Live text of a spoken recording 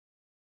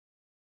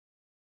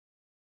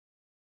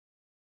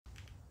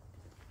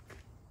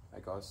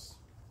Hey guys,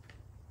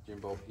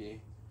 Jim Bob here.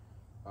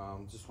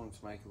 Just wanted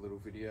to make a little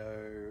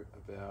video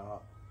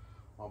about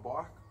my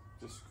bike,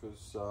 just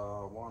because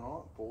why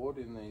not? Bored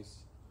in these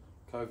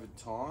COVID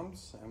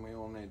times and we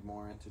all need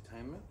more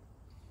entertainment.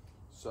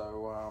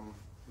 So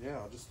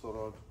yeah, I just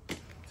thought I'd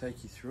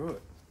take you through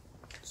it.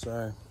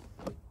 So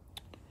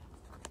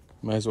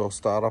may as well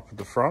start up at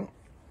the front.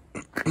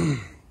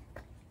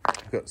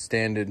 I've got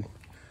standard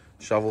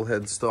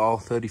Shovelhead style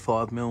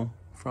 35mm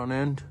front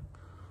end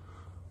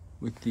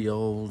with the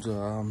old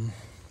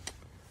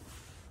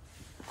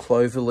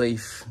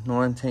cloverleaf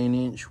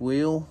 19-inch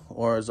wheel,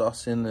 or as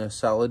us in the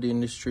salad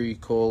industry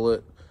call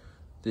it,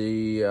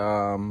 the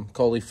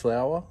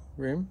cauliflower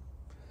rim,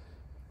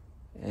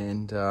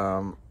 and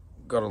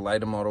got a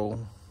later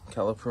model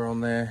caliper on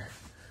there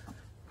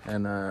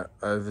and a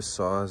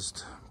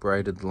oversized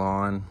braided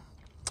line,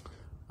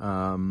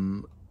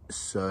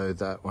 so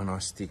that when I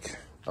stick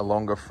a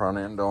longer front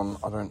end on,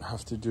 I don't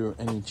have to do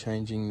any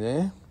changing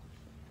there.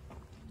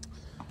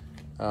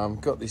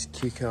 Got this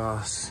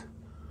kick-ass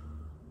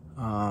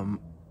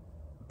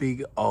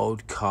big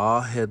old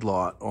car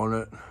headlight on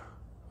it,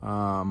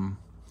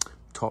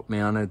 top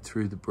mounted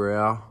through the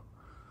brow,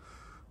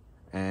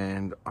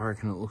 and I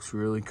reckon it looks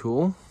really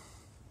cool.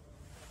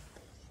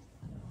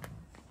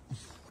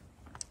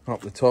 Up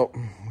the top,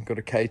 got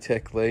a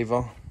K-Tech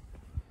lever,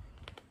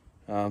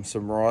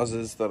 some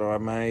risers that I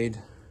made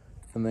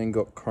and then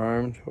got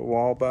chromed a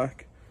while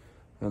back,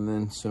 and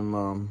then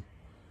some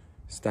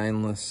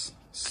stainless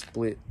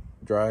split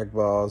drag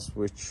bars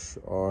which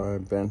I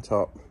bent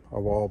up a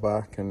while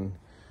back and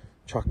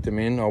chucked them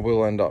in. I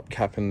will end up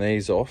capping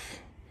these off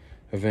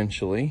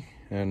eventually,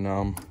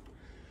 and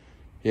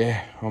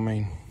yeah, I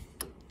mean,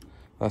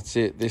 that's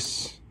it.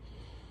 This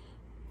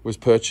was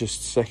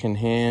purchased second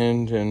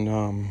hand,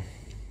 and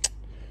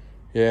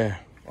yeah,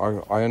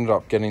 I ended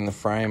up getting the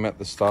frame at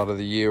the start of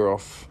the year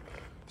off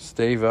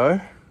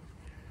Stevo,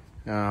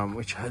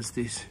 which has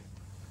this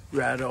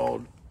rad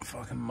old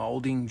fucking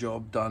moulding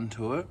job done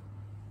to it.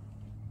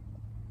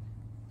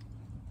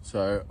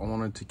 So I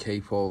wanted to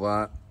keep all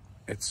that.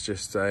 It's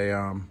just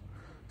a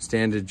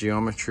standard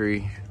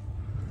geometry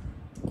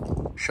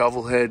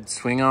Shovelhead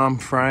swing arm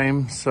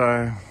frame,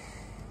 so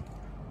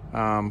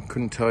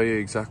couldn't tell you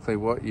exactly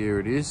what year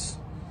it is,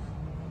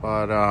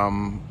 but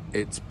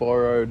it's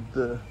borrowed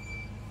the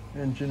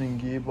engine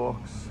and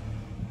gearbox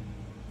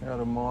out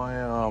of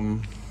my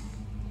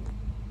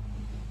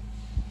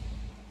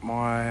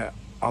my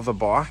other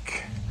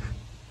bike,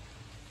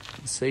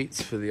 the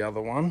seats for the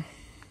other one.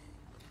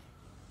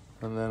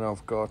 And then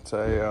I've got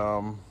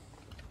a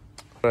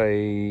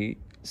CV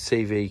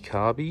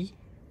Carby,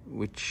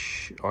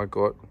 which I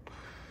got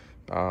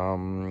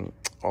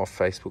off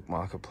Facebook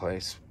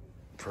Marketplace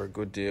for a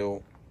good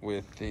deal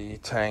with the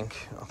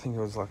tank. I think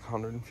it was like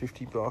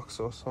 150 bucks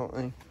or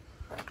something.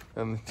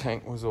 And the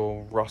tank was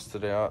all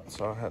rusted out,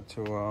 so I had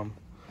to,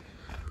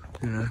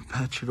 you know,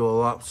 patch it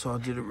all up. So I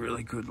did a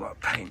really good like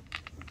paint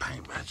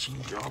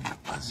matching job,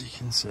 as you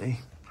can see.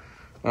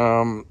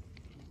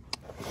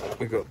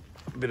 We got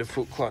a bit of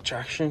foot clutch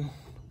action.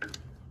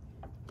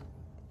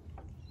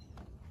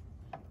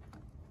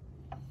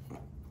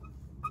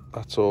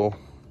 That's all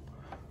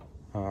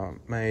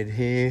made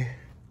here.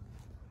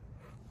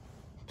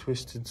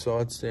 Twisted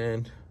side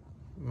stand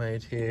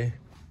made here.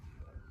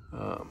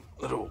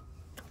 Little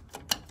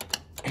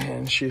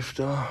hand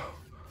shifter.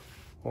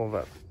 All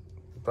that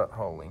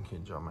whole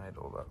linkage, I made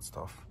all that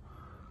stuff.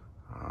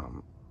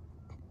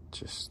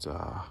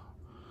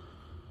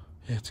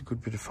 Yeah, it's a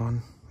good bit of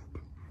fun.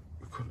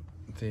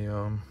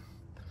 The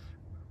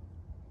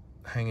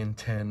hanging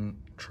 10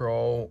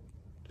 troll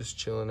just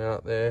chilling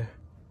out there.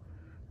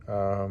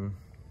 I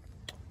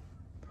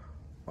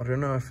don't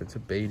know if it's a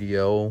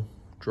BDL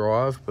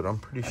drive, but I'm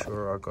pretty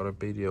sure I got a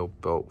BDL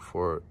belt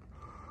for it.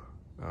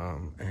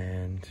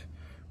 And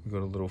we've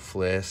got a little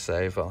flare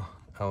saver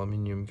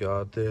aluminium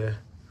guard there.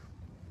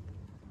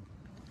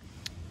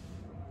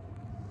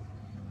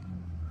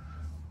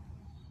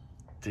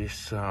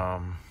 This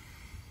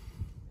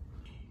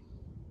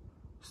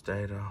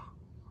stator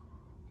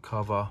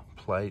cover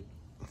plate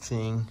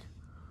thing,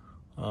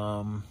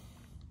 I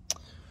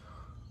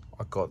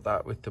got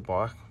that with the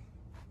bike.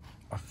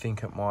 I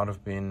think it might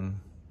have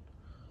been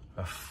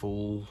a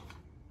full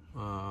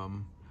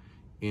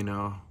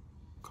inner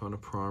kind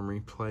of primary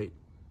plate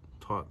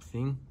type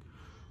thing,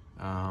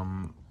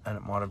 and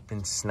it might have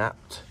been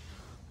snapped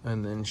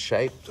and then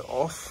shaped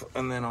off,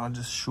 and then I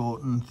just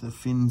shortened the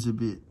fins a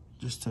bit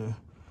just to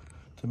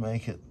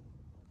make it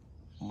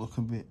look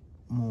a bit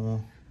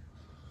more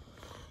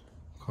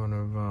kind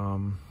of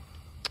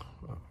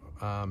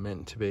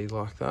meant to be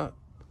like that.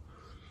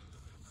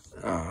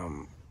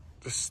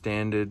 Just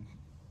standard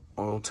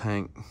oil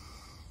tank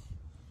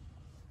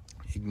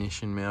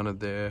ignition mounted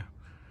there.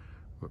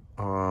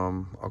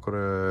 I've got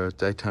a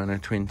Daytona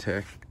Twin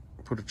Tech,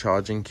 put a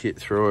charging kit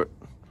through it.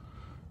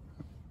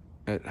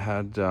 It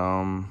had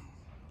the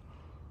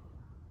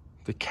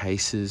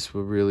cases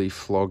were really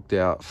flogged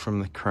out from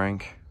the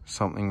crank.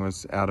 Something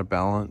was out of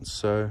balance,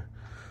 so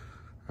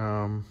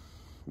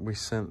we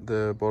sent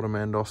the bottom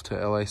end off to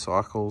LA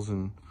Cycles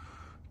and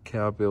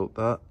Cow built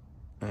that,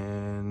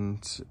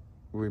 and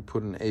we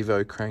put an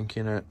Evo crank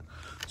in it,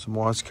 some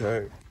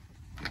Wiseco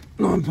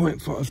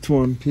 9.5 to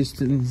 1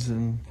 pistons,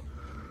 and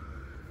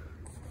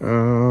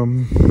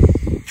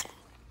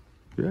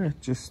yeah,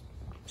 just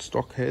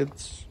stock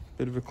heads,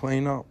 bit of a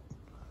clean up.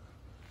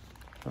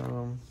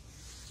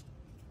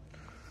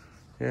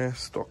 Yeah,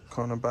 stock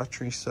kind of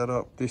battery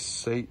setup. This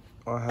seat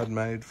I had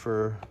made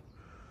for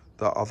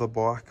the other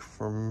bike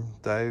from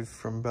Dave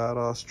from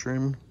Badass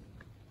Trim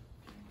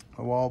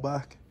a while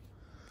back.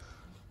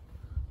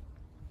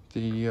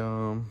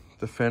 The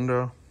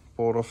fender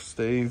bought off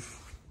Steve.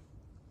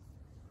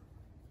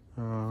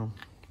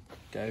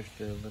 Gave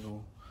the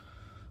little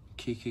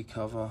kicker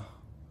cover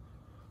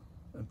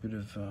a bit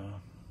of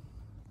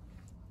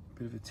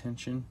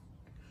attention,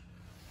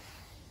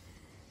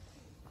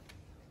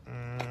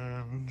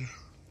 and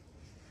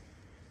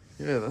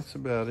yeah, that's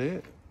about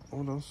it.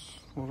 What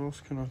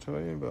else can I tell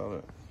you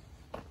about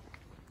it?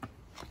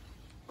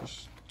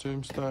 Just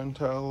tombstone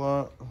tail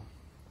light,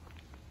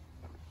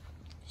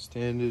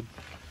 standard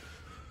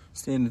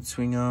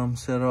swing arm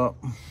setup.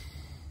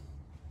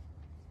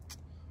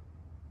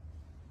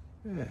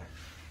 Yeah,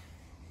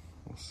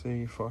 we'll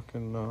see if I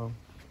can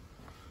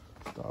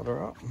start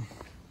her up.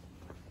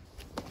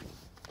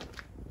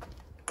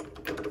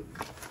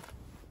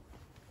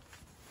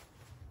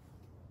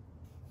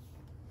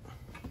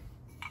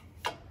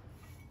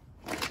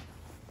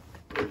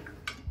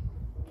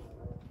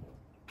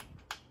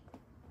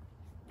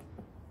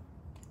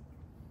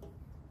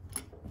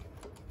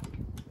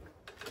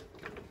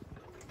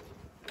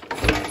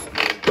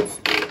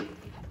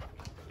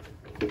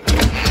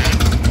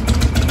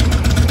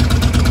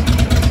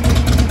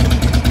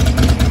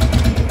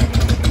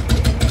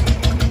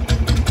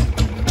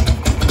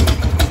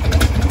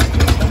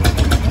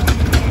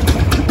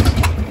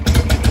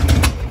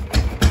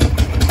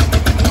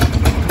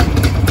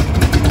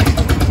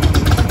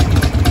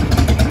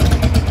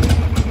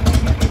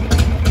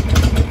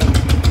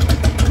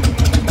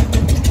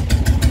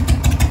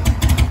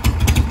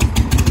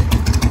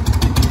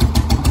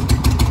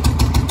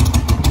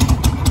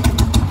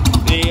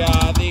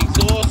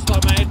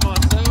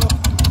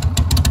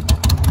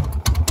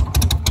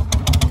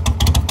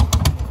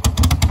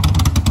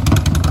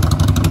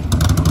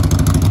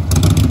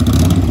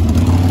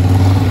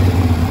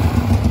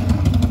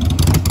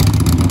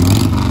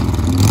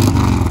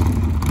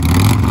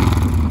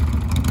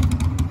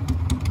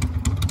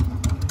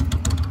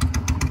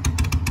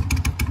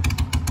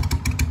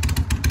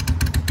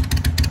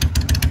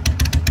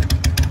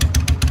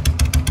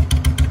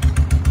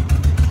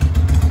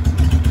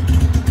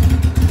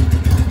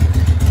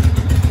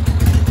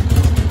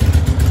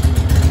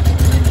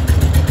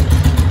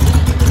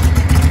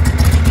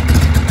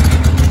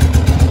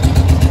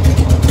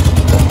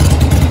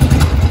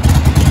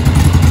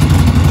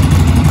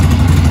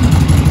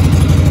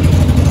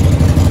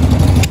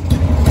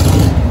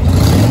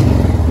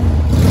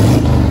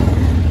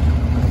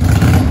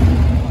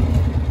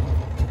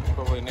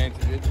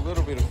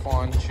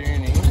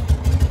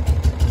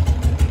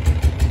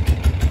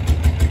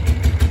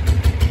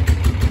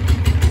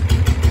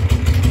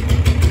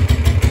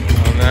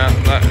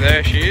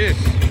 There she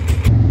is.